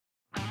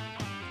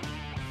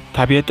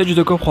Tabiatda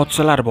juda ko'p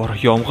hodisalar bor.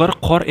 Yomg'ir,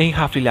 qor, eng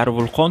xavflilari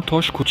vulqon,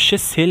 tosh, kuchishi,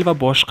 sel va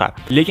boshqa.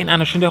 Lekin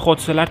ana shunday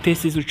hodisalar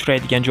tez-tez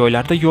uchraydigan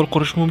joylarda yo'l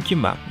qurish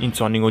mumkinmi?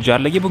 Insonning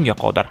ujarligi bunga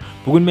qodir.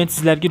 Bugun men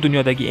sizlarga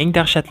dunyodagi eng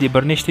daxshatli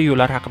bir nechta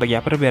yo'llar haqida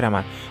gapirib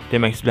beraman.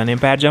 Demak, siz bilan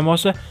Empire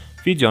jamoasi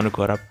videoni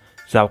ko'rib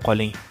zavq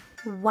oling.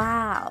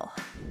 Wow.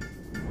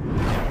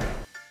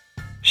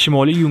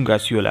 Shimoliy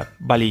Yungas yo'li,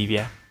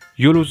 Boliviya.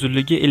 Yo'l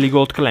uzunligi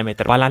 56 km,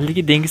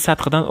 balandligi dengiz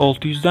sathidan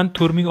 600 dan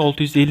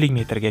 4650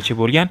 metrgacha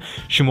bo'lgan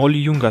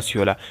Shimoliy Yungas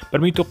yo'li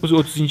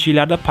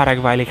 1930-yillarda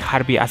paragvaylik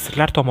harbiy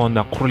asirlar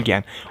tomonidan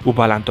qurilgan. U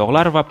baland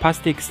tog'lar va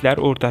past tekislar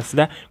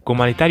o'rtasida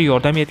gumanitar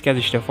yordam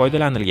yetkazishda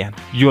foydalanilgan.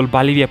 Yo'l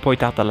Boliviya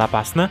poytaxti La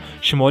Pasni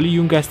Shimoliy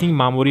Yungasning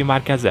ma'muriy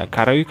markazi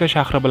Karayuka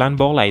shahri bilan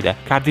bog'laydi.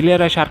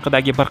 Kordillera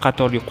sharqidagi bir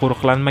qatorli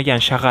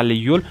qo'riqlanmagan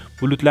shag'alli yo'l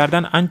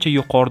bulutlardan ancha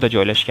yuqorida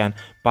joylashgan.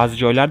 Ba'zi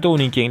joylarda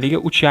uning kengligi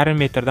 3,5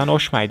 metrdan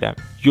oshmaydi.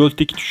 Yo'l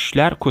tik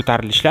tushishlar,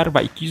 ko'tarilishlar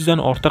va 200 dan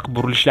ortiq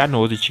burilishlarni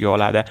o'z ichiga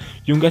oladi.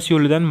 Yungas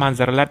yo'lidan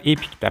manzaralar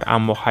epikdir,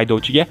 ammo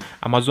haydovchiga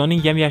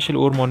Amazonning yam-yashil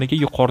o'rmoniga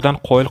yuqoridan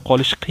qoyil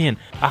qolish qiyin.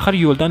 Axir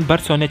yo'ldan bir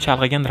soniya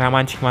chalg'igan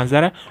romantik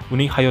manzara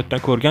uning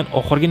hayotdan ko'rgan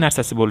oxirgi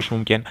narsasi bo'lishi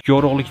mumkin.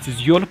 Yorug'liksiz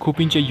yo'l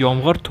ko'pincha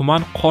yomg'ir,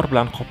 tuman, qor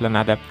bilan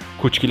qoplanadi.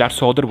 Ko'chkilar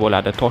sodir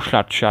bo'ladi,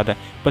 toshlar tushadi.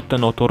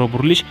 Bitta noto'g'ri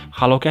burilish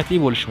halokatli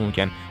bo'lishi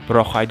mumkin.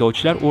 Biroq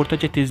haydovchilar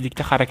o'rtacha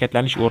tezlikda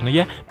harakatlanish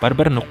o'rniga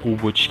bir-birini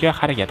quvib o'tishga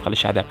harakat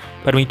qilishadi.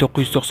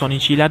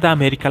 1990-yillarda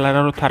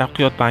Amerikalararo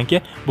taraqqiyot banki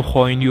bu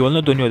xoin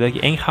yo'lni dunyodagi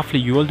eng xavfli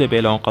yo'l deb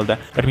e'lon qildi.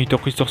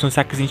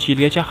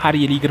 1998-yilgacha har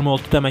yili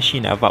 26 ta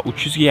mashina va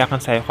 300 ga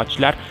yaqin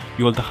sayohatchilar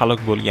yo'lda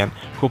halok bo'lgan.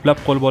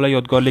 Ko'plab qo'lbola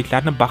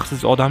yodgorliklarni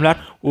baxtsiz odamlar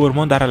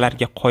o'rmon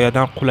daralariga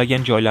qoyadan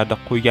qulagan joylarda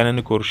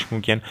qo'yganini ko'rish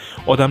mumkin.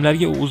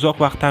 Odamlarga u uzoq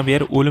vaqtdan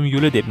beri o'lim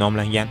yo'li deb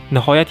nomlangan.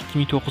 Nihoyat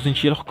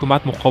 2009-yil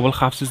hukumat muqobil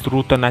xavfsiz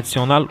ruta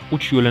natsional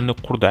 3 yo'lini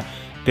qurdi.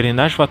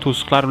 Drenaj va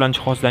to'siqlar bilan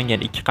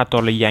jihozlangan 2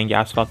 qatorli yangi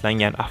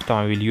asfaltlangan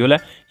avtomobil yo'li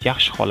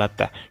yaxshi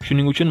holatda.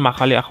 Shuning uchun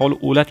mahalliy aholi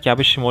o'lat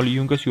kabi Shimoliy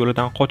Yungas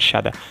yo'lidan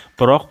qochishadi.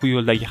 Biroq bu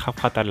yo'ldagi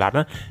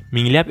xavf-xatarlarni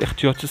minglab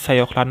ehtiyotsiz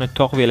sayyohlarni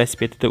tog'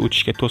 velosipedida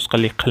o'tishga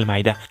to'sqinlik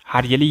qilmaydi.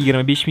 Har yili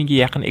 25 mingga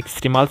yaqin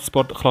ekstremal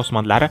sport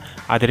ixlosmandlari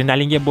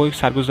adrenalinga boy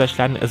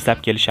sarguzashtlarni izlab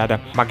kelishadi.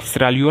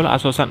 Magistral yo'l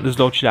asosan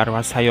izlovchilar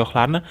va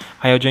sayyohlarni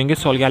hayajonga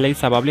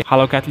solganligi sababli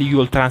halokatli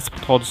yo'l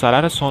transport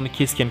hodisalari soni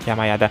keskin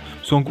kamayadi.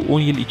 So'nggi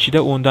 10 yil ichida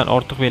 10 dan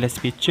ortiq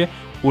velosipedchi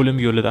o'lim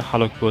yo'lida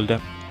halok bo'ldi.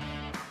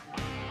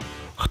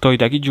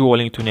 Xitoydagi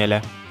Juoling tunneli.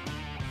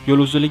 Yo'l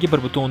uzunligi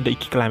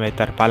 1,2 km,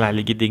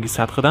 balandligi dengiz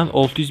sathidan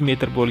 600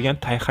 metr bo'lgan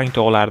Tayxang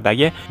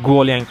tog'laridagi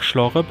Guoliang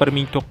qishlog'i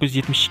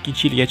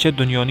 1972-yilgacha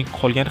dunyoning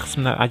qolgan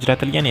qismidan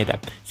ajratilgan edi.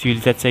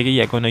 Sivilizatsiyaga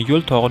yagona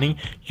yo'l tog'ning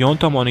yon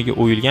tomoniga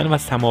o'yilgan va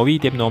samoviy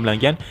deb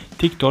nomlangan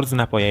tik tor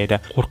zinapoya edi.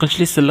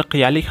 Qo'rqinchli silliq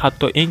qiyalik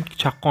hatto eng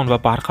chaqqon va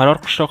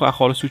barqaror qishloq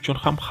aholisi uchun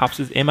ham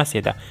xavfsiz emas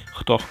edi.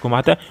 Xitoy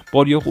hukumati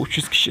bor yo'q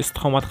 300 kishi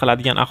istiqomat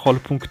qiladigan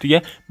aholi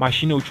punktiga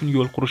mashina uchun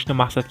yo'l qurishni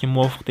maqsadga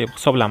muvofiq deb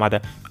hisoblamadi.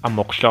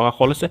 Ammo qishloq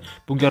aholisi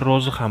bunga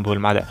rozi ham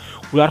bo'lmadi.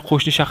 Ular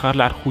qo'shni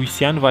shaharlar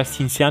Xuysyan va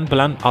Sinsyan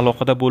bilan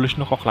aloqada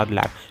bo'lishni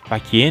xohladilar va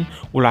keyin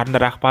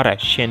ularning rahbari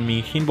Shen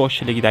Minxin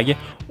boshchiligidagi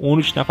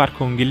 13 nafar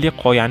ko'ngilli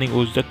qoyaning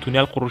o'zida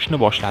tunnel qurishni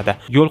boshladi.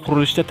 Yo'l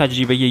qurilishida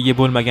tajribaga ega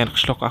bo'lmagan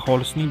qishloq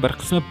aholisining bir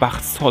qismi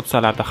baxtsiz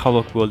hodisalarda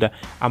halok bo'ldi,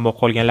 ammo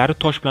qolganlari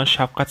tosh bilan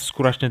shafqatsiz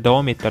kurashni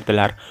davom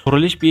ettirdilar.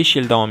 Qurilish 5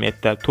 yil davom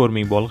etdi.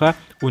 4000 bolg'a,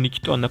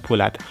 12 tonna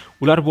po'lat.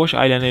 Ular bosh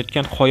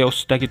aylanayotgan qoya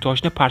ustidagi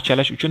toshni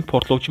parchalash uchun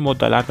portlovchi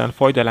moddalardan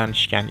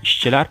foydalanishgan.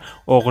 Ishchilar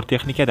og'ir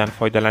texnikadan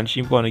foydalanish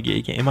imkoniga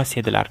ega emas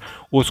edilar.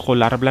 O'z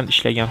qo'llari bilan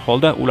ishlagan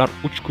holda ular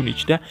 3 kun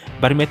ichida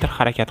 1 metr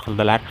harakat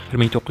qildilar.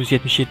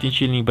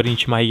 1977-yilning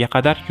 1-mayiga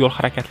qadar yo'l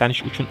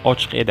harakatlanish uchun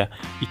ochiq edi.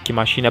 Ikki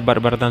mashina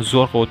bir-biridan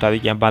zo'rg'a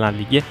o'tadigan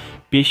balandligi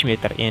 5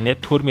 metr, eni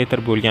 4 metr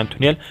bo'lgan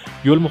tunnel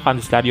yo'l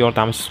muhandislari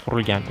yordamisiz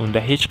qurilgan. Unda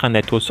hech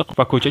qanday to'siq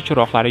va ko'cha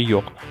chiroqlari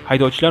yo'q.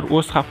 Haydovchilar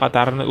o'z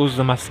xavf-xatarini o'z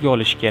zimmasiga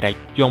olishi kerak.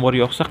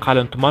 Yomg'ir yog'sa,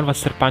 qalin tuman va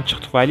sirpanchiq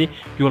tufayli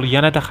yo'l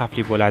yanada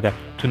xavfli bo'ladi.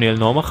 Tunnel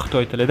nomi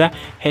Xitoy tilida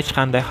hech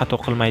qanday xato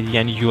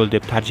qilmaydigan yo'l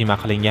deb tarjima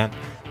qilingan.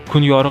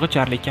 Kun yorug'i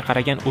jarlikka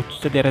qaragan 30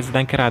 ta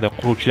derazadan kiradi.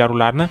 Quruvchilar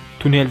ularni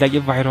tunneldagi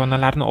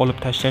vayronalarni olib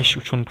tashlash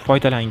uchun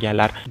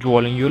foydalanganlar.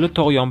 Juoling yo'li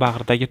tog'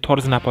 yonbag'ridagi tor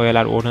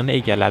zinapoyalar o'rnini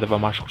egalladi va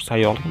mashhur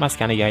sayyohlik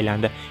maskaniga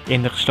aylandi.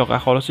 Endi qishloq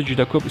aholisi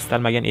juda ko'p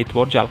istalmagan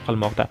e'tibor jalb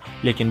qilmoqda,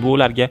 lekin bu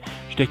ularga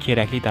juda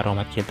kerakli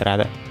daromad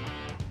keltiradi.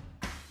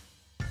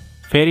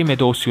 Ferry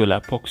Meadows yo'li,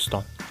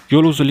 Pokiston.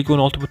 Yo'l uzunligi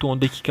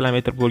 16,2 km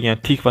bo'lgan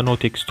tik va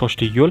notekis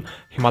toshli yo'l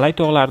Himolay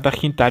tog'larida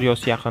Hind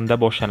daryosi yaqinida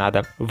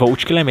boshlanadi va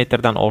 3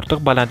 kilometrdan ortiq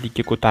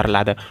balandlikka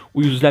ko'tariladi.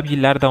 U yuzlab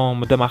yillar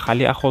davomida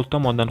mahalliy aholi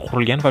tomonidan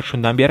qurilgan va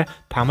shundan beri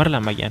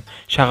ta'mirlanmagan.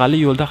 Shag'alli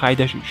yo'lda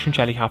haydash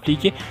shunchalik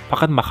xavfliki,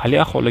 faqat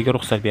mahalliy aholiga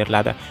ruxsat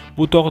beriladi.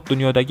 Bu tog'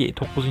 dunyodagi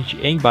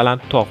 9-eng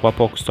baland tog' va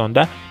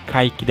Pokistonda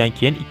K2 dan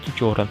keyin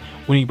 2-o'rin.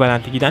 Uning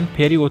balandligidan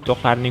Peri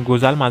o'tloqlarining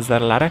go'zal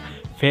manzaralari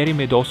Ferry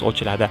Meadows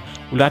ochiladi.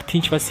 Ular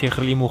tinch va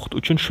sehrli muhit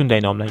uchun shunday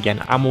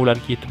nomlangan, ammo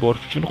ularga yetib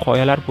borish uchun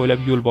qoyalar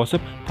bo'ylab yo'l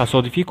bosib,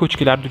 tasodifiy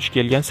ko'chkilar duch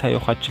kelgan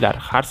sayohatchilar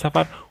har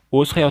safar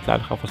o'z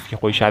hayotlarini xavf ostiga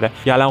qo'yishadi.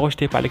 Yalang'och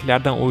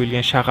tepaliklardan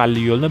o'yilgan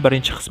shag'alli yo'lni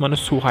birinchi qismini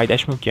suv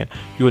haydash mumkin.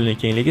 Yo'lning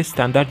kengligi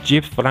standart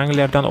Jeep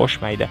Wranglerdan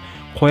oshmaydi.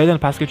 Qoyadan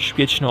pastga tushib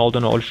ketishni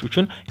oldini olish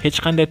uchun hech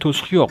qanday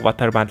to'siq yo'q va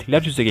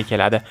tirbandliklar yuzaga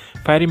keladi.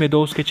 Fairy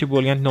Meadowsgacha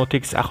bo'lgan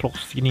notekis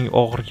axloqsizlikning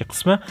oxirgi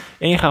qismi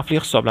eng xavfli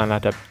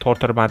hisoblanadi. Tor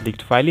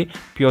tirbandlik tufayli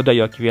piyoda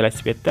yoki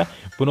velosipedda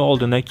buni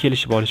oldindan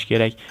kelishib olish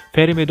kerak.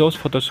 Fairy Meadows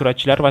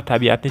fotosuratchilar va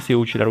tabiatni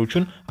sevuvchilar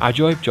uchun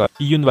ajoyib joy.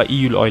 Iyun va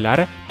iyul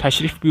oylari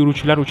tashrif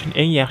buyuruvchilar uchun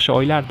eng yaxshi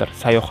oylardir.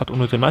 Sayohat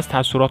unutilmas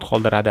taassurot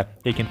qoldiradi,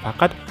 lekin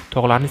faqat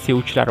tog'larni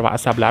sevuvchilar va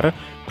asablari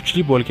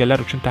kuchli bo'lganlar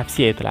uchun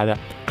tavsiya etiladi.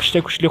 Qishda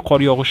kuchli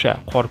qor yog'ishi,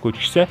 qor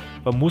ko'chishi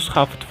va muz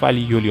xavfi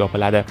tufayli yo'l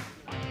yopiladi.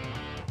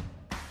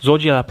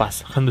 Zojila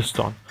Pass,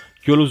 Hindiston.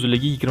 Yo'l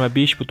uzunligi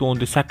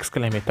 25,8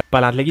 km,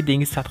 balandligi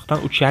dengiz sathidan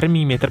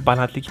 3,5 metr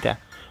balandlikda.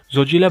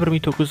 Zojila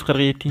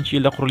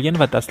 1947-yilda qurilgan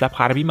va dastlab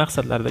harbiy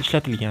maqsadlarda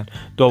ishlatilgan.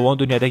 Dovon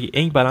dunyodagi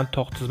eng baland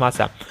tog'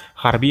 tizmasi.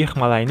 G'arbiy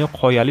Himolayni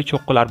qoyali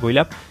cho'qqilar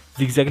bo'ylab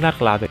zigzaglar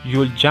qiladi.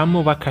 Yo'l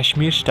Jammu va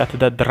Kashmir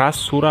shtatida Dras,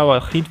 Sura va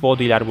Hind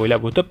vodiylari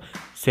bo'ylab o'tib,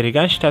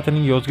 Serigan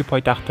shtatining yozgi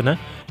poytaxtini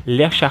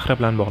Lex shahri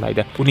bilan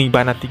bog'laydi. Uning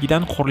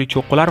balandligidan qorli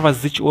cho'qqilar va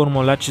zich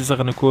o'rmonlar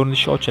chizig'ini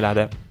ko'rinishi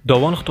ochiladi.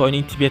 Dovon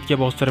Xitoyning Tibetga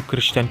bostirib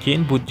kirishidan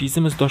keyin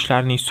buddizm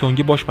izdoshlarining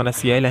so'nggi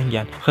boshpanasiga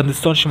aylangan.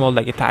 Hindiston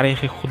shimolidagi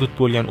tarixiy hudud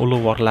bo'lgan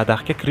ulug'vor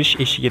Ladaxga kirish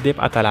eshigi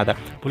deb ataladi.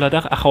 Bu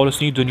Ladax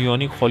aholisining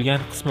dunyoning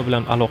qolgan qismi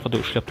bilan aloqada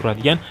ushlab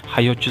turadigan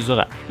hayot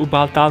chizig'i. U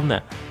Baltalni,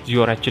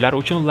 ziyoratchilar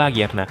uchun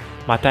lagerni,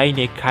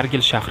 Matayni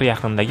Kargil shahri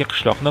yaqinidagi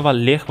qishloqni va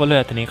Lex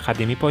viloyatining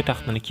qadimiy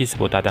poytaxtini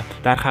kesib o'tadi.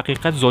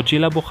 Darhaqiqat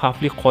Zojila bu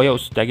xavfli qoya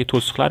ustidagi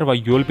to'siqlar va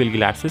yo'l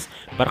belgilarsiz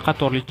bir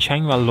qatorli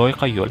chang va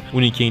loyqa yo'l.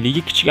 Uning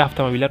kengligi kichik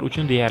avtomobillar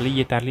uchun deyarli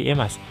yetarli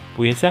emas.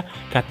 Bu esa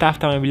katta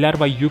avtomobillar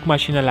va yuk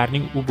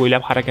mashinalarining u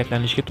bo'ylab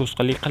harakatlanishiga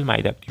to'sqinlik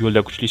qilmaydi.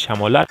 Yo'lda kuchli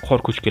shamollar, qor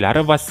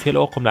ko'chkilari va sel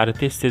oqimlari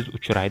tez-tez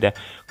uchraydi.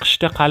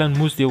 Qishda qalin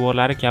muz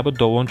devorlari kabi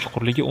dovon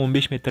chuqurligi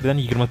 15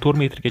 metrdan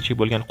 24 metrgacha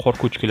bo'lgan qor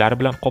ko'chkilari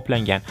bilan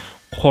qoplangan.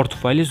 Qor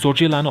tufayli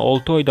Zojilani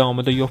 6 oy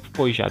davomida yopib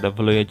qo'yishadi.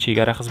 Viloyat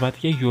chegara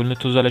xizmatiga yo'lni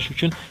tozalash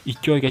uchun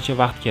 2 oygacha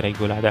vaqt kerak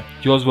bo'ladi.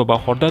 Yoz va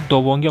bahorda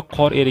dovonga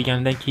qor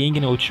eriganidan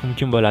keyingina o'tish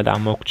mumkin bo'ladi,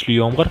 ammo kuchli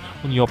yomg'ir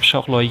uni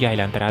yopishoq loyiga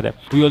aylantiradi.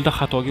 Bu yo'lda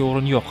xatoga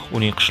o'rin yo'q.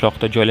 Uning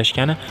qishloqda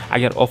joylashgani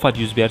agar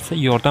ofat yuz bersa,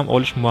 yordam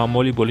olish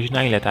muammoli bo'lishini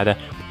anglatadi.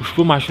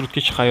 Ushbu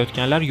marshrutga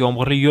chiqayotganlar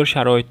yomg'irli yo'l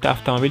sharoitida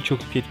avtomobil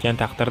cho'kib ketgan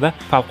taqdirda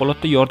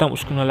favqulodda yordam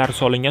uskunalari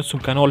solingan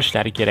sumkani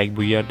olishlari kerak.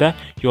 Bu yerda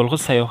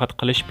yolg'iz sayohat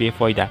qilish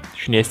befoyda.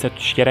 Shuni esda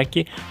tutish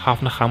kerakki,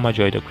 xavfni hamma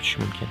joyda kutish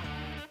mumkin.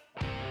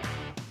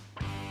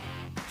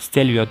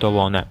 Stelvio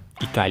dovoni,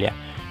 Italiya.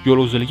 Yo'l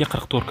uzunligi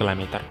 44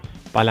 km.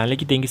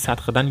 Balandligi dengiz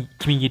sathidan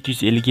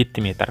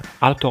 2757 metr.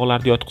 Alp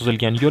tog'larida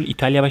yotqizilgan yo'l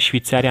Italiya va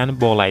Shvetsariyani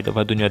bog'laydi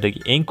va dunyodagi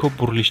eng ko'p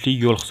burilishli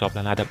yo'l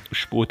hisoblanadi.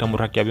 Ushbu o'ta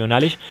murakkab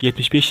yo'nalish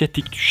 75 ta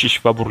tik tushish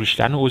va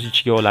burilishlarni o'z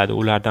ichiga oladi.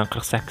 Ulardan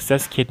 48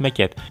 tasi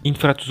ketma-ket.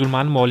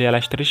 Infratuzilmani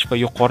moliyalashtirish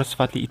va yuqori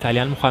sifatli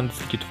italyan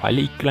muhandisligi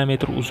tufayli 2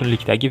 km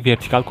uzunlikdagi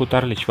vertikal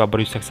ko'tarilish va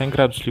 180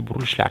 gradusli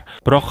burilishlar.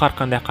 Biroq har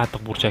qanday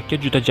qattiq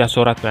burchakka juda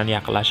jasorat bilan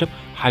yaqinlashib,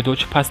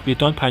 haydovchi past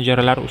beton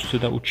panjaralar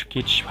ustida uchib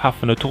ketish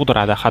xavfini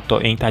tug'diradi. Hatto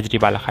eng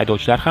tajribali haydovchilar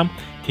ham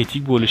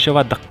tetik bo'lishi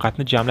va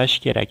diqqatni jamlashi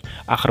kerak.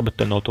 Axir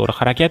bitta noto'g'ri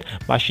harakat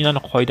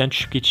mashinani qoyadan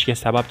tushib ketishiga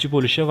sababchi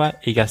bo'lishi va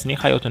egasining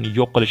hayotini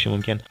yo'q qilishi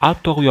mumkin.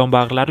 Alp tog'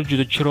 yonbag'irlari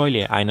juda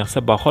chiroyli,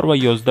 ayniqsa bahor va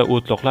yozda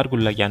o'tloqlar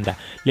gullaganda.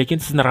 Lekin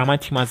sizni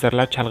romantik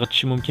manzaralar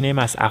chalg'itishi mumkin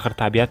emas. Axir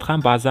tabiat ham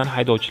ba'zan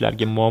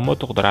haydovchilarga muammo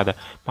tug'diradi.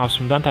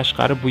 Mavsumdan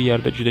tashqari bu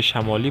yerda juda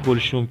shamolli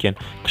bo'lishi mumkin.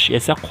 Qish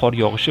esa qor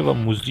yog'ishi va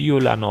muzli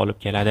yo'llarni olib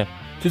keladi.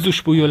 Siz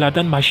ushbu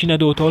yo'llardan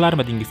mashinada o'ta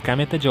olarmidingiz?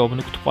 Kommentda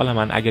javobini kutib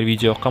qolaman. Agar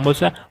video yoqqan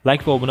bo'lsa,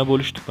 like va obuna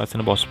bo'lish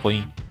tugmasini bosib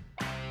qo'ying.